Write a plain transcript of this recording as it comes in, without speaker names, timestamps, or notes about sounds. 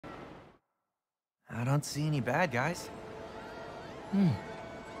I don't see any bad guys.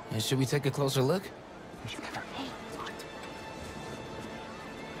 Should we take a closer look?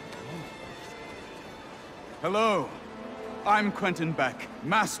 Hello, I'm Quentin Beck,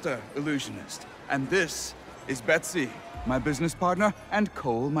 Master Illusionist. And this is Betsy, my business partner, and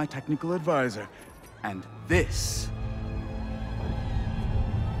Cole, my technical advisor. And this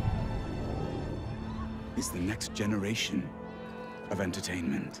is the next generation of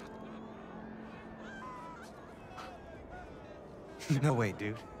entertainment. No way,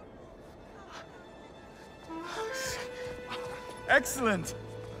 dude. Excellent!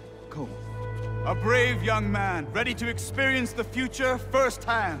 Cole, a brave young man, ready to experience the future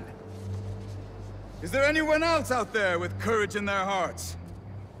firsthand. Is there anyone else out there with courage in their hearts?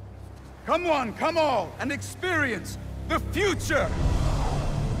 Come one, come all, and experience the future!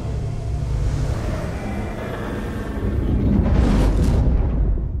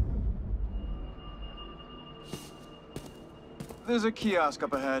 There's a kiosk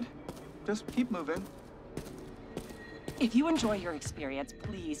up ahead. Just keep moving. If you enjoy your experience,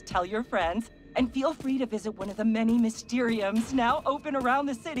 please tell your friends, and feel free to visit one of the many Mysteriums now open around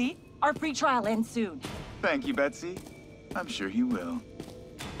the city. Our free trial ends soon. Thank you, Betsy. I'm sure he will.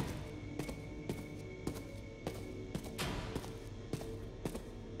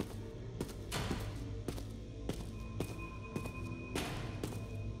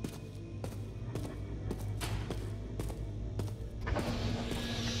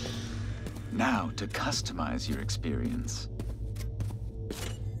 Now to customize your experience.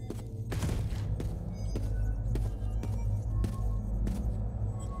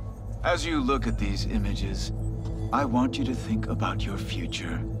 As you look at these images, I want you to think about your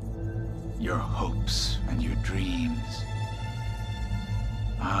future, your hopes and your dreams.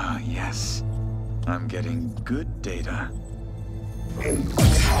 Ah, yes. I'm getting good data.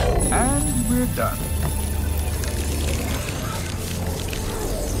 And we're done.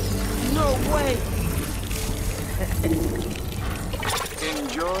 No way!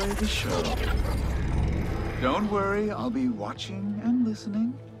 Enjoy the show. Don't worry, I'll be watching and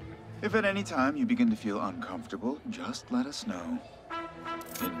listening. If at any time you begin to feel uncomfortable, just let us know.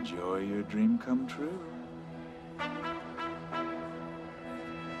 Enjoy your dream come true.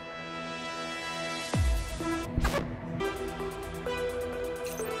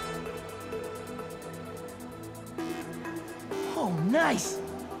 Oh, nice!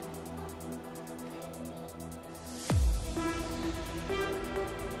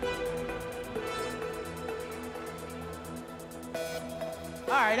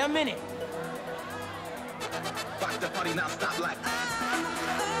 All right, I'm in it. Watch the party now, stop like.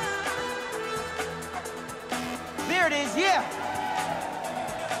 There it is, yeah!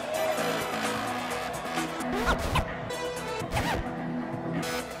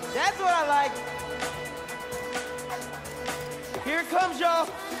 That's what I like. Here it comes, y'all.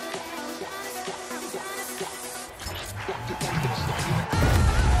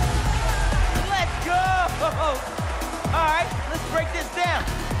 Let's go! All right, let's break this down.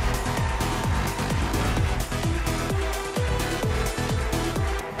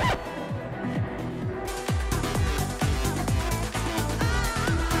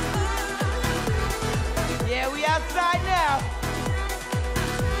 Yeah, we outside now.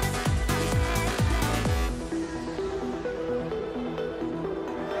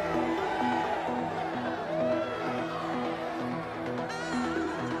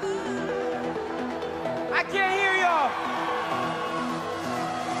 I can't hear y'all.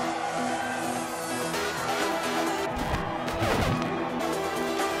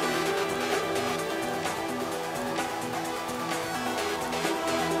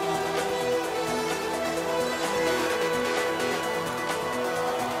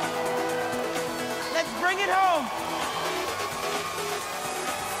 Let's bring it home.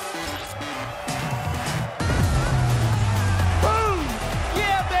 Boom!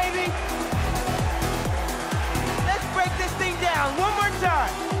 Yeah, baby. Let's break this thing down one more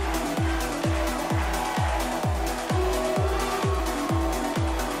time.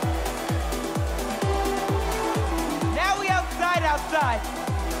 Now we outside.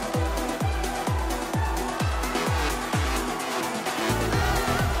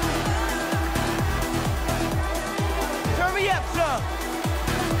 Turn me up some.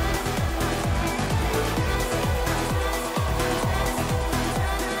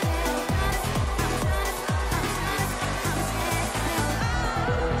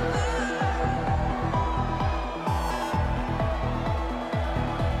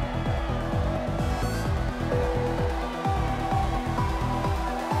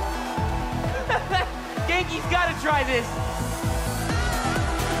 Genki's gotta try this.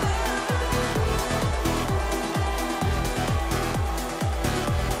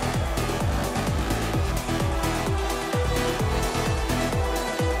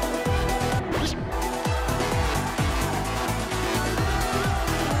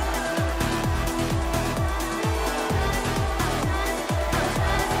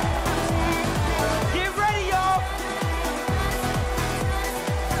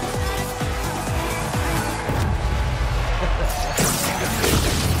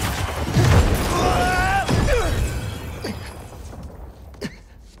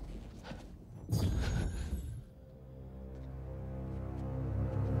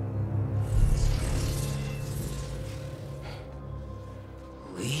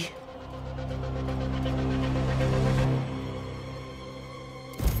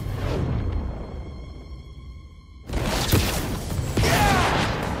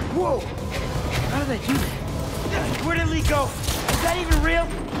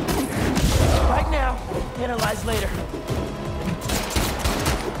 Analyze later.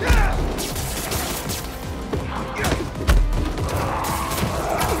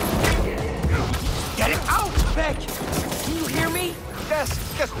 Get it out! Beck! Can you hear me? Yes,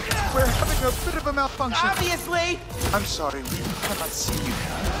 we're having a bit of a malfunction. Obviously! I'm sorry, we cannot see you.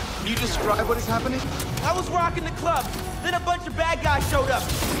 Can you describe what is happening? I was rocking the club, then a bunch of bad guys showed up.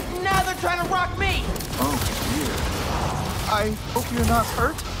 Now they're trying to rock me! Oh, dear. I hope you're not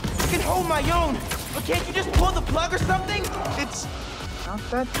hurt. I can hold my own, but can't you just pull the plug or something? It's not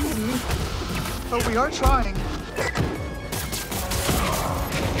that easy, but we are trying.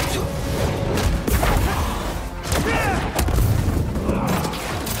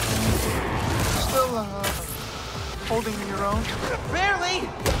 Still, holding your own? Barely!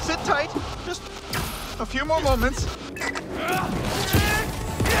 Sit tight. Just a few more moments.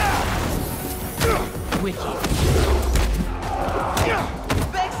 Wicked.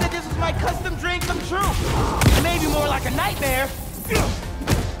 Beck said this was my custom dream come true. Maybe more like a nightmare.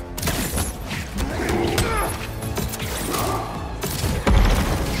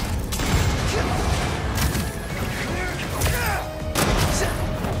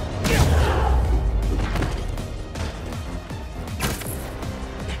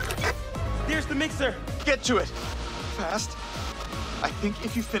 There's the mixer. Get to it. Fast. I think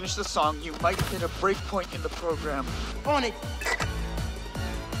if you finish the song, you might hit a break point in the program. On it.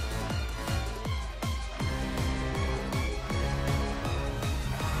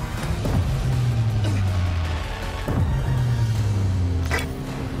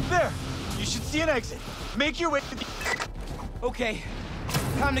 There! You should see an exit. Make your way to the... Okay,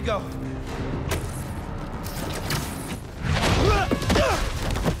 time to go.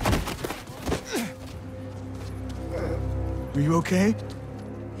 Are you okay?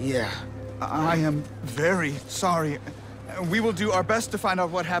 Yeah. I am very sorry. We will do our best to find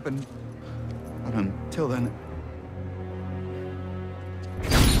out what happened. But until then,